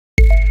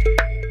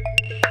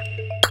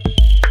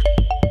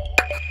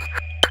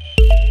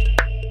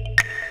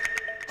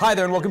Hi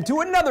there and welcome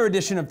to another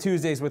edition of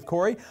Tuesdays with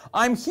Corey.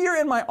 I'm here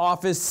in my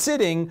office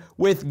sitting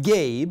with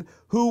Gabe,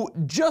 who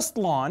just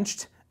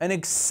launched an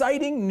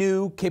exciting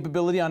new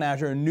capability on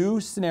Azure, a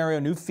new scenario,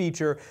 new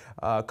feature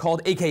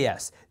called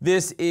AKS.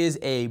 This is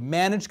a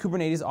managed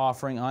Kubernetes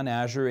offering on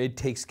Azure. It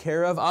takes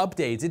care of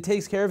updates, it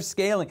takes care of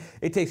scaling,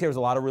 it takes care of a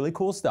lot of really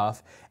cool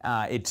stuff.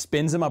 It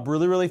spins them up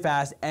really, really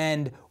fast,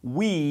 and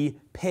we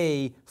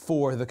pay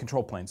for the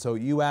control plane. So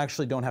you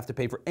actually don't have to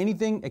pay for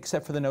anything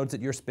except for the nodes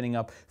that you're spinning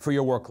up for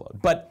your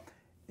workload. But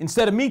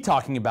instead of me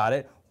talking about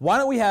it, why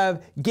don't we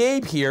have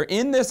Gabe here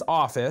in this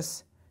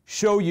office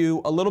show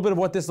you a little bit of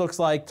what this looks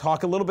like,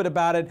 talk a little bit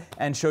about it,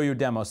 and show you a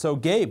demo. So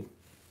Gabe,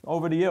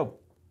 over to you.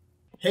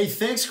 Hey,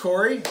 thanks,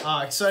 Corey.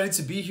 Excited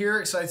to be here.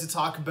 Excited to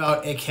talk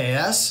about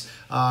AKS,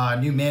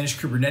 new managed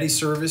Kubernetes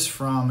service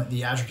from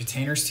the Azure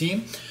Containers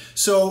team.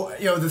 So,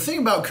 the thing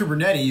about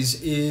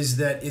Kubernetes is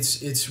that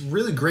it's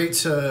really great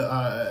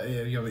to,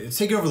 it's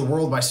taken over the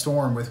world by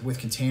storm with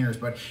containers,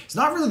 but it's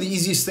not really the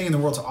easiest thing in the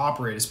world to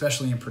operate,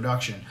 especially in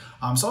production.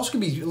 It's also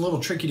going to be a little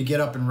tricky to get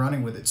up and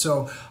running with it.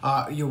 So,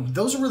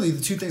 those are really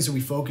the two things that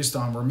we focused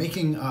on. We're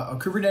making a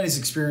Kubernetes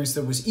experience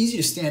that was easy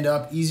to stand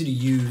up, easy to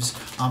use,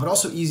 but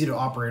also easy to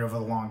operate over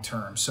the long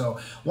term. So,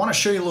 I want to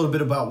show you a little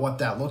bit about what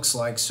that looks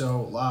like.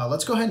 So,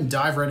 let's go ahead and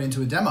dive right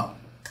into a demo.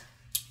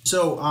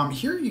 So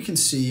here you can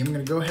see, I'm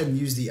going to go ahead and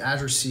use the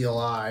Azure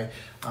CLI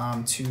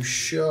to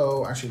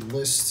show, actually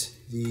list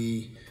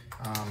the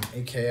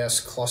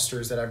AKS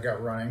clusters that I've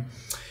got running.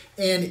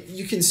 And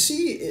you can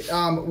see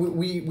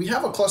we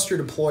have a cluster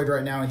deployed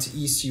right now into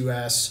East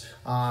US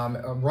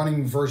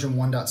running version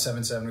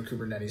 1.77 of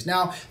Kubernetes.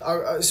 Now,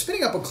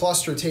 spinning up a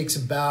cluster takes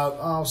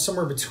about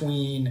somewhere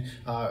between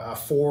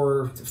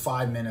 4 to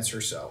 5 minutes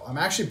or so. I'm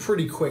actually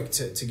pretty quick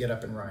to get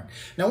up and running.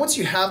 Now, once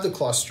you have the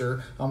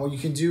cluster, what you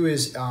can do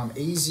is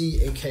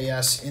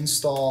AKS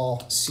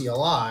install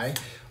CLI.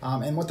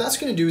 And what that's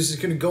going to do is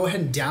it's going to go ahead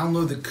and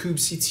download the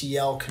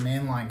kubectl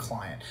command line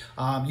client.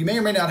 You may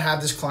or may not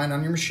have this client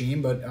on your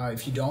machine, but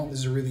if you don't, this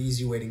is a really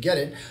easy way to get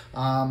it.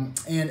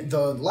 And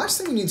the last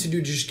thing we need to do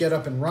to just get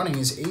up and running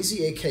is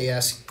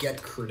AKS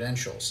get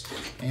credentials.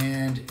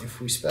 And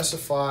if we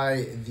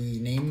specify the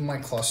name of my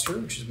cluster,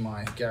 which is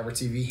my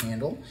GabberTV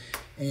handle,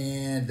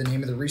 and the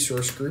name of the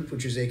resource group,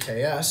 which is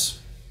AKS,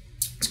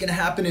 what's going to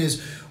happen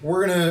is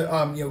we're going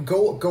to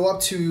go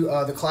up to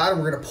the cloud,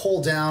 and we're going to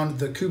pull down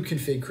the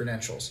kubeconfig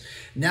credentials.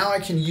 Now I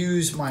can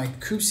use my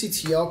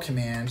kubectl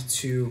command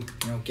to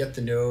get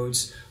the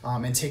nodes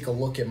and take a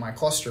look at my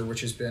cluster,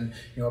 which has been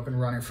up and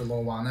running for a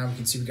little while now. We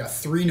can see we've got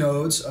 3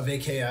 nodes of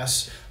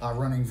AKS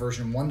running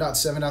version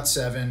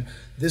 1.7.7.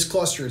 This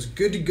cluster is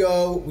good to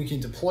go. We can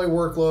deploy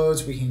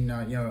workloads. We can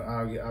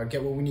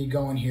get what we need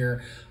going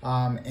here.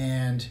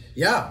 And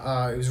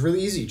yeah, it was really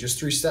easy. Just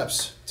 3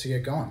 steps to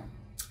get going.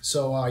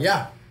 So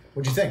yeah,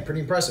 what'd you think? Pretty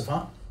impressive,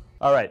 huh?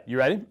 All right, you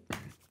ready?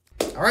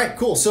 All right,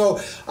 cool. So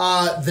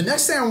the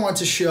next thing I want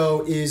to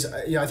show is,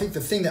 I think the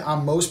thing that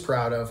I'm most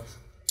proud of,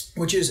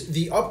 which is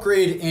the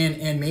upgrade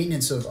and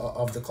maintenance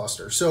of the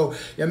cluster. So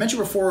I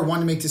mentioned before we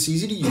wanted to make this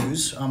easy to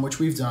use, which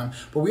we've done,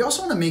 but we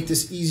also want to make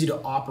this easy to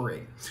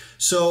operate.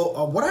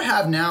 So what I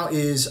have now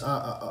is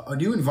a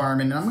new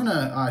environment, and I'm going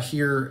to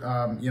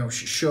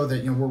show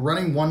that we're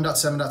running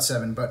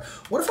 1.7.7, but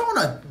what if I want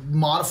to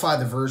modify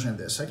the version of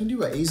this? I can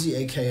do a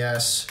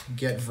AKS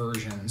get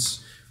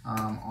versions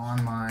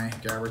on my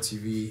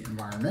GabberTV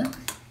environment.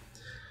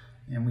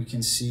 And we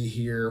can see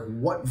here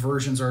what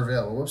versions are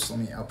available. Whoops, let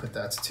me output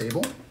that to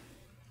table.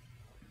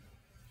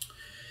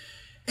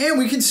 And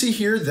we can see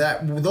here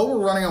that though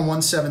we're running on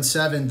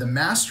 1.7.7, the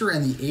master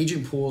and the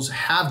agent pools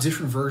have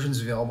different versions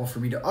available for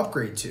me to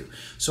upgrade to.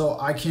 So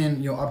I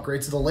can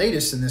upgrade to the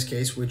latest in this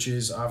case, which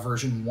is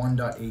version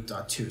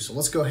 1.8.2. So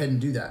let's go ahead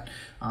and do that.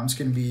 It's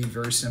going to be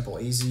very simple.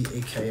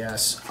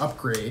 AKS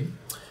upgrade,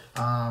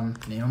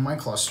 name of my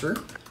cluster,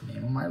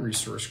 name of my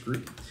resource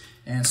group,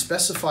 and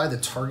specify the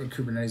target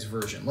Kubernetes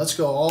version. Let's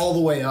go all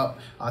the way up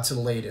to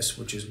the latest,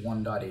 which is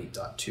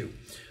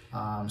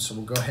 1.8.2. So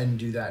we'll go ahead and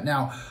do that.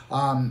 Now,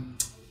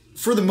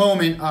 for the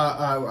moment,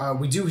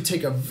 we do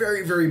take a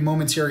very, very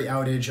momentary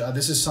outage.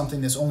 This is something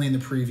that's only in the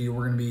preview.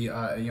 We're going to be,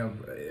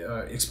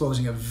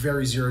 exposing a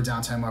very zero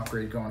downtime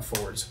upgrade going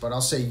forwards. But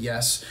I'll say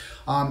yes.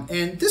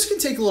 And this can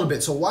take a little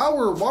bit. So while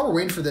we're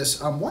waiting for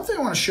this, one thing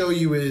I want to show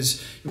you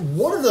is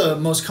one of the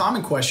most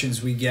common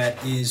questions we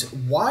get is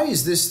why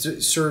is this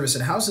service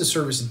and how is this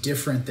service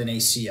different than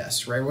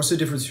ACS, right? What's the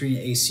difference between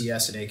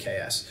ACS and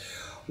AKS?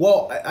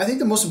 Well, I think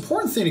the most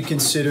important thing to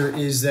consider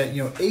is that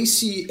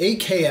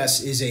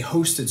AKS is a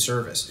hosted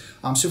service.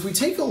 So if we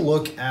take a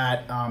look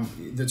at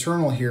the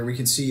terminal here, we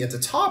can see at the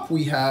top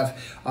we have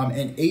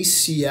an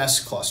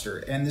ACS cluster,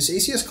 and this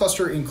ACS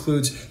cluster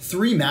includes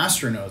 3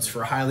 master nodes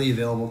for highly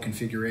available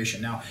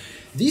configuration. Now,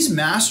 these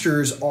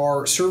masters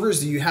are servers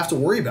that you have to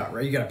worry about,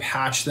 right? You got to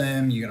patch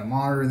them, you got to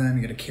monitor them,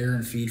 you got to care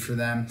and feed for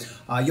them.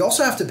 You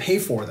also have to pay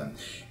for them.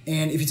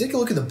 And if you take a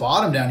look at the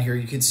bottom down here,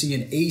 you can see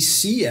an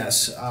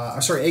AKS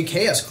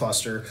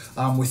cluster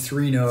with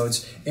 3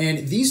 nodes.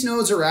 And these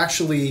nodes are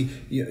actually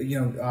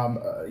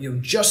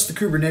just the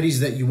Kubernetes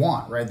that you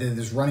want, right?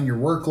 There's running your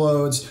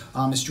workloads.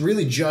 It's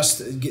really just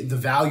the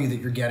value that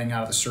you're getting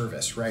out of the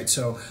service, right?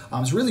 So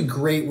it's really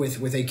great with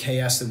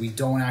AKS that we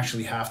don't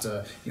actually have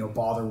to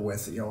bother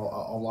with a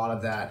lot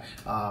of that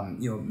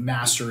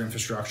master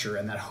infrastructure,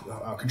 and that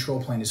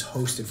control plane is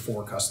hosted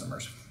for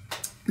customers.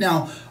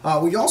 Now,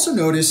 what you also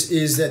notice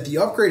is that the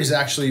upgrade is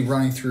actually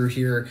running through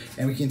here,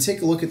 and we can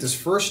take a look at this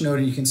first node,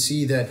 and you can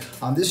see that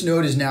this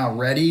node is now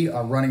ready,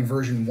 running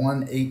version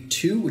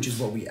 1.8.2, which is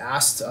what we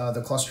asked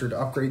the cluster to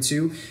upgrade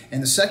to.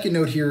 And the second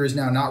node here is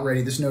now not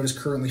ready. This node is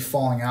currently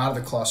falling out of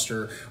the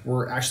cluster.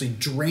 We're actually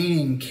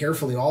draining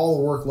carefully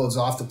all the workloads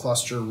off the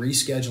cluster,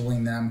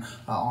 rescheduling them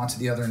onto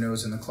the other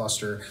nodes in the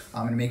cluster,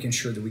 and making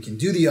sure that we can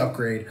do the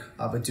upgrade,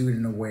 but do it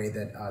in a way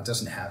that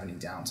doesn't have any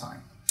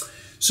downtime.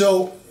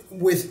 So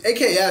with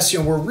AKS,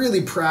 we're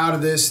really proud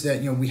of this,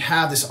 that we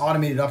have this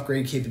automated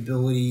upgrade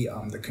capability.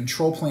 The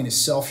control plane is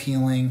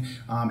self-healing.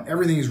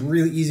 Everything is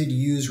really easy to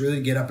use, really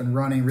to get up and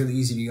running, really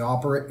easy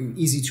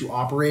to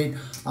operate,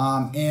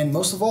 and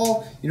most of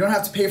all, you don't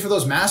have to pay for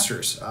those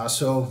masters,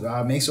 so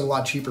it makes it a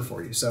lot cheaper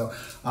for you. So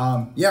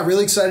yeah,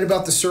 really excited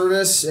about the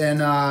service, and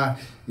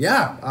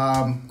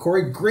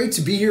Corey, great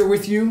to be here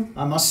with you,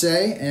 I must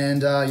say,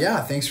 and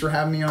yeah, thanks for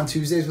having me on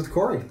Tuesdays with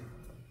Corey.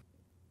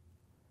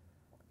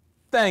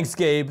 Thanks,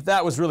 Gabe.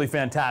 That was really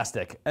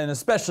fantastic, and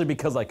especially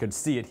because I could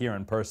see it here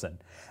in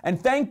person.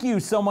 And thank you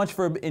so much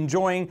for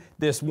enjoying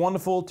this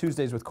wonderful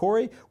Tuesdays with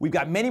Corey. We've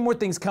got many more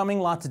things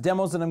coming, lots of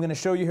demos that I'm going to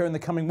show you here in the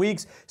coming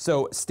weeks,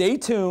 so stay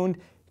tuned.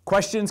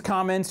 Questions,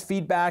 comments,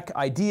 feedback,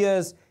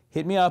 ideas,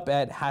 hit me up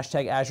at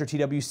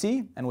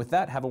 #AzureTWC. And with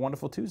that, have a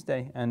wonderful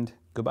Tuesday, and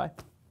goodbye.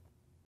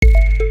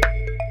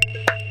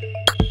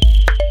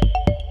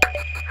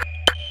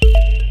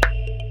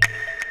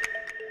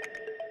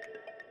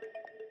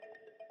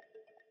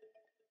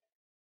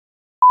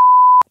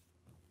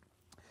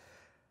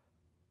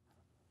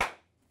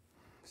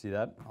 See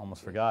that?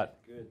 Almost forgot.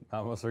 Good.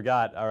 Almost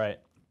forgot. All right.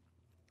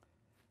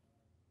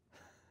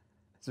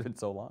 It's been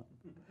so long.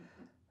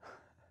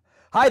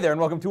 Hi there, and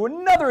welcome to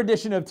another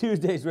edition of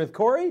Tuesdays with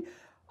Corey.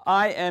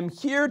 I am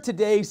here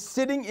today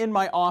sitting in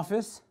my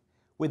office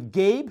with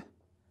Gabe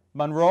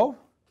Monroy,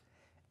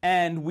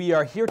 and we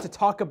are here to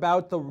talk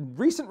about the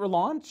recent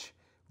relaunch,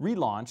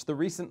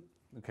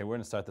 okay, we're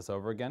going to start this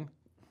over again.